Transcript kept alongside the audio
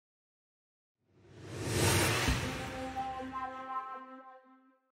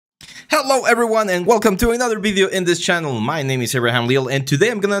Hello everyone and welcome to another video in this channel. My name is Abraham Leal and today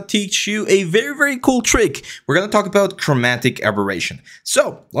I'm gonna teach you a very cool trick. We're gonna talk about chromatic aberration.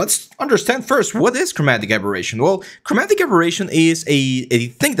 So let's understand first, what is chromatic aberration? Well, chromatic aberration is a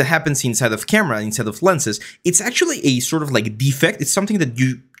thing that happens inside of camera, inside of lenses. It's actually a sort of like defect. It's something that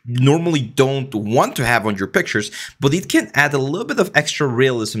you normally don't want to have on your pictures, but it can add a little bit of extra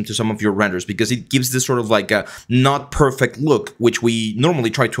realism to some of your renders because it gives this sort of like a not perfect look, which we normally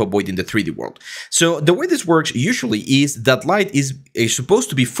try to avoid in the 3D world. So the way this works usually is that light is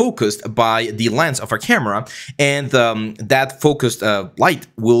supposed to be focused by the lens of our camera, and that focused light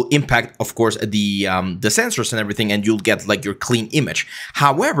will impact, of course, the sensors and everything, and you'll get like your clean image.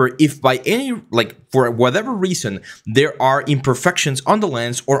 However, if by any, like for whatever reason, there are imperfections on the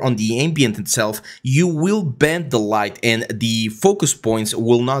lens or on the ambient itself, you will bend the light and the focus points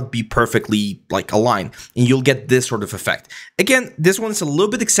will not be perfectly like aligned, and you'll get this sort of effect. Again, this one's a little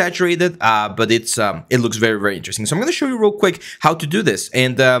bit exaggerated, but it looks very interesting. So I'm going to show you real quick how to do this,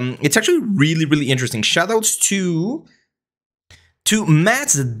 and it's actually really interesting. Shoutouts to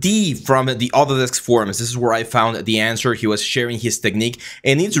Matt's D from the Autodesk forums. This is where I found the answer. He was sharing his technique,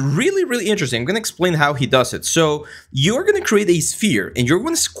 and it's really interesting. I'm going to explain how he does it. So you're going to create a sphere, and you're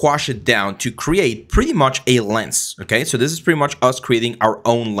going to squash it down to create pretty much a lens. Okay, so this is pretty much us creating our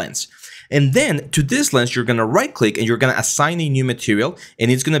own lens. And then to this lens, you're going to right click and you're going to assign a new material, and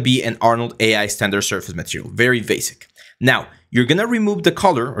it's going to be an Arnold AI standard surface material. Very basic. Now, you're going to remove the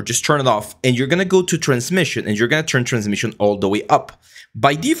color or just turn it off, and you're going to go to transmission, and you're going to turn transmission all the way up.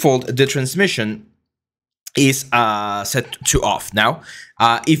 By default, the transmission is set to off. Now,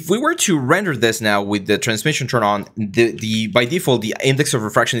 if we were to render this now with the transmission turned on, by default, the index of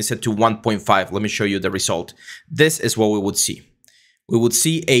refraction is set to 1.5. Let me show you the result. This is what we would see. We would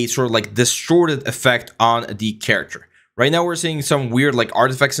see a sort of like distorted effect on the character. Right now, we're seeing some weird like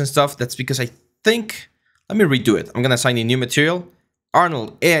artifacts and stuff. That's because I think... Let me redo it. I'm going to assign a new material,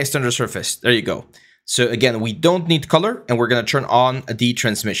 Arnold AI standard surface. There you go. So again, we don't need color, and we're going to turn on the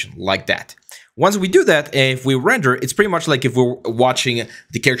transmission like that. Once we do that, if we render, it's pretty much like if we're watching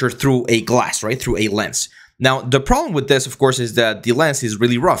the character through a glass, right? Through a lens. Now, the problem with this, of course, is that the lens is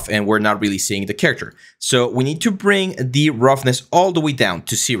really rough and we're not really seeing the character. So we need to bring the roughness all the way down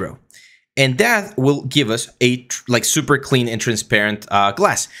to 0. And that will give us a like super clean and transparent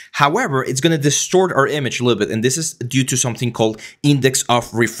glass. However, it's going to distort our image a little bit, and this is due to something called index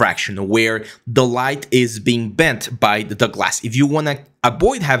of refraction, where the light is being bent by the glass. If you want to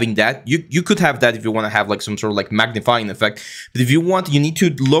avoid having that, you could have that if you want to have like some sort of like magnifying effect. But if you want, you need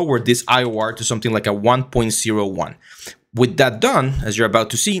to lower this IOR to something like a 1.01. With that done, as you're about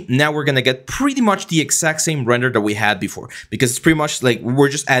to see, now we're going to get pretty much the exact same render that we had before, because it's pretty much like we're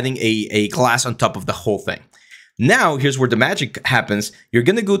just adding a glass on top of the whole thing. Now, here's where the magic happens. You're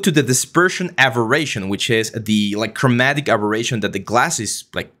going to go to the dispersion aberration, which is the like chromatic aberration that the glass is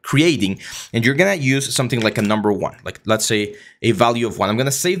like creating, and you're going to use something like a number 1, like let's say a value of 1. I'm going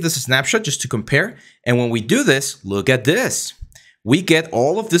to save this snapshot just to compare, and when we do this, look at this. We get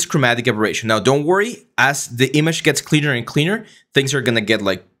all of this chromatic aberration. Now, don't worry, as the image gets cleaner and cleaner, things are going to get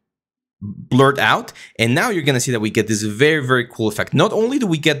like blurred out. And now you're going to see that we get this very cool effect. Not only do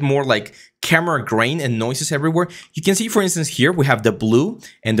we get more like camera grain and noises everywhere, you can see, for instance, here we have the blue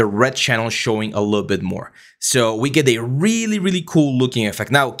and the red channel showing a little bit more. So we get a really cool looking effect.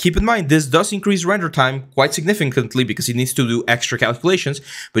 Now, keep in mind, this does increase render time quite significantly because it needs to do extra calculations,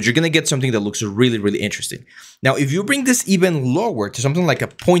 but you're going to get something that looks really interesting. Now, if you bring this even lower to something like a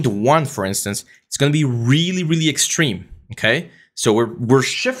 0.1, for instance, it's going to be really extreme, okay? So we're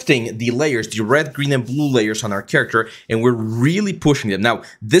shifting the layers, the red, green, and blue layers on our character, and we're really pushing them. Now,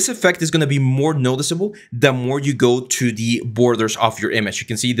 this effect is going to be more noticeable the more you go to the borders of your image. You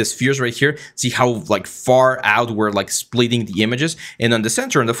can see the spheres right here. See how like far out we're like splitting the images, and on the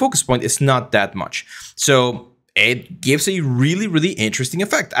center and the focus point, it's not that much. So it gives a really interesting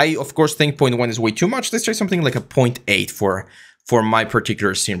effect. I, of course, think 0.1 is way too much. Let's try something like a 0.8 for my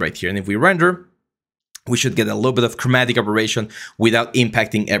particular scene right here. And if we render, we should get a little bit of chromatic aberration without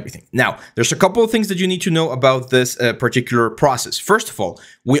impacting everything. Now, there's a couple of things that you need to know about this particular process. First of all,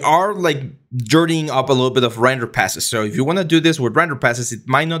 we are like dirtying up a little bit of render passes. So if you want to do this with render passes, it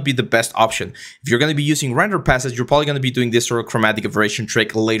might not be the best option. If you're going to be using render passes, you're probably going to be doing this sort of chromatic aberration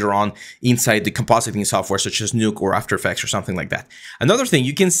trick later on inside the compositing software, such as Nuke or After Effects or something like that. Another thing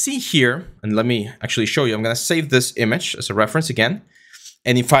you can see here, and let me actually show you, I'm going to save this image as a reference again.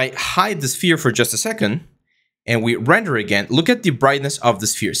 And if I hide the sphere for just a second and we render again, look at the brightness of the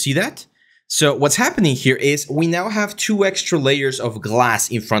sphere. See that? So what's happening here is we now have 2 extra layers of glass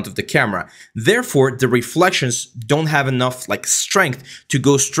in front of the camera. Therefore, the reflections don't have enough like strength to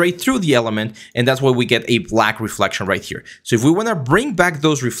go straight through the element, and that's why we get a black reflection right here. So if we want to bring back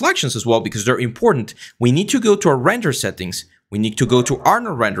those reflections as well, because they're important, we need to go to our render settings. We need to go to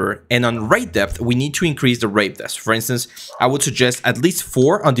Arnold renderer, and on ray depth, we need to increase the ray depth. For instance, I would suggest at least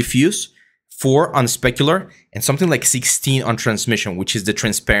 4 on diffuse, 4 on specular, and something like 16 on transmission, which is the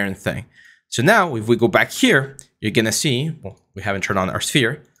transparent thing. So now, if we go back here, you're gonna see, well, we haven't turned on our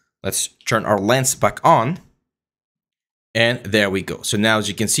sphere. Let's turn our lens back on. And there we go. So now, as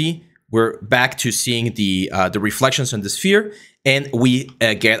you can see, we're back to seeing the reflections on the sphere, and we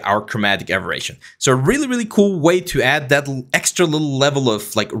get our chromatic aberration. So a really, really cool way to add that extra little level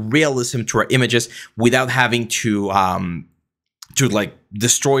of like realism to our images without having to like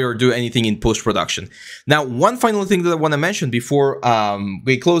destroy or do anything in post-production. Now, one final thing that I want to mention before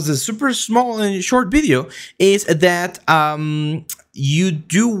we close this super small and short video is that you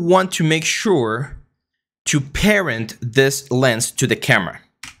do want to make sure to parent this lens to the camera.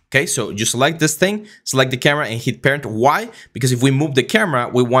 Okay, so you select this thing, select the camera, and hit parent. Why? Because if we move the camera,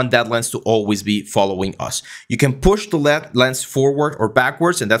 we want that lens to always be following us. You can push the lens forward or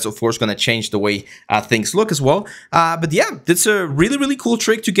backwards, and that's of course going to change the way things look as well. But yeah, that's a really, really cool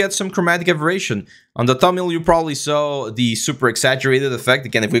trick to get some chromatic aberration. On the thumbnail, you probably saw the super exaggerated effect.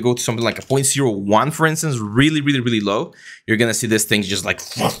 Again, if we go to something like a 0.01, for instance, really, really, really low, you're going to see this thing just like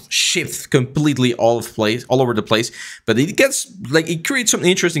shift completely all over the place. But it gets like, it creates some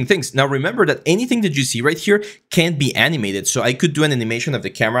interesting things. Now, remember that anything that you see right here can't be animated. So I could do an animation of the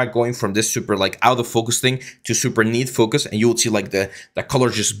camera going from this super like out of focus thing to super neat focus. And you will see like the color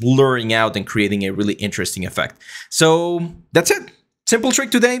just blurring out and creating a really interesting effect. So that's it. Simple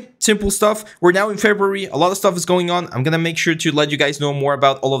trick today, simple stuff. We're now in February, a lot of stuff is going on. I'm gonna make sure to let you guys know more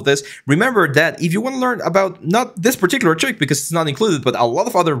about all of this. Remember that if you want to learn about not this particular trick because it's not included, but a lot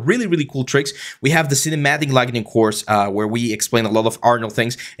of other really, really cool tricks, we have the cinematic lighting course where we explain a lot of Arnold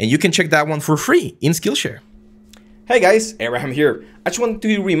things, and you can check that one for free in Skillshare. Hey guys, Abraham here. I just wanted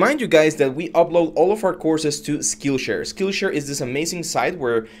to remind you guys that we upload all of our courses to Skillshare. Skillshare is this amazing site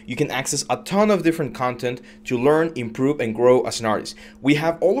where you can access a ton of different content to learn, improve, and grow as an artist. We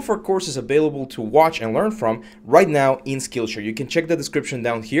have all of our courses available to watch and learn from right now in Skillshare. You can check the description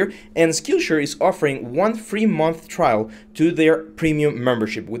down here, and Skillshare is offering 1 free month trial to their premium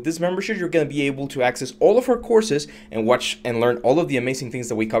membership. With this membership, you're going to be able to access all of our courses and watch and learn all of the amazing things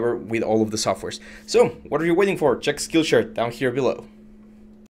that we cover with all of the softwares. So, what are you waiting for? Check Skillshare down here below.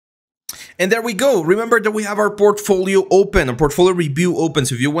 And there we go. Remember that we have our portfolio open, a portfolio review open.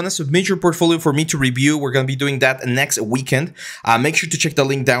 So if you want to submit your portfolio for me to review, we're going to be doing that next weekend. Make sure to check the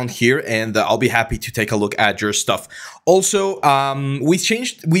link down here, and I'll be happy to take a look at your stuff. Also, we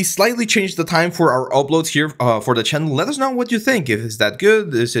slightly changed the time for our uploads here for the channel. Let us know what you think. Is that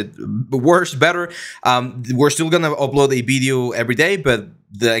good? Is it worse, better? We're still going to upload a video every day, but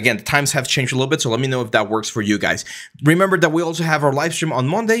again, the times have changed a little bit, so let me know if that works for you guys. Remember that we also have our live stream on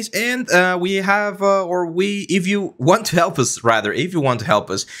Mondays, and if you want to help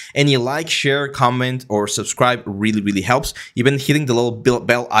us, any like, share, comment, or subscribe really, really helps. Even hitting the little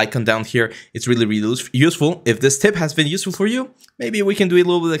bell icon down here, it's really, really useful. If this tip has been useful for you, maybe we can do a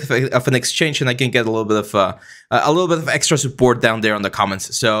little bit of an exchange, and I can get a little bit of extra support down there on the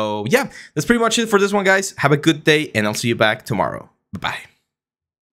comments. So yeah, that's pretty much it for this one, guys. Have a good day, and I'll see you back tomorrow. Bye-bye.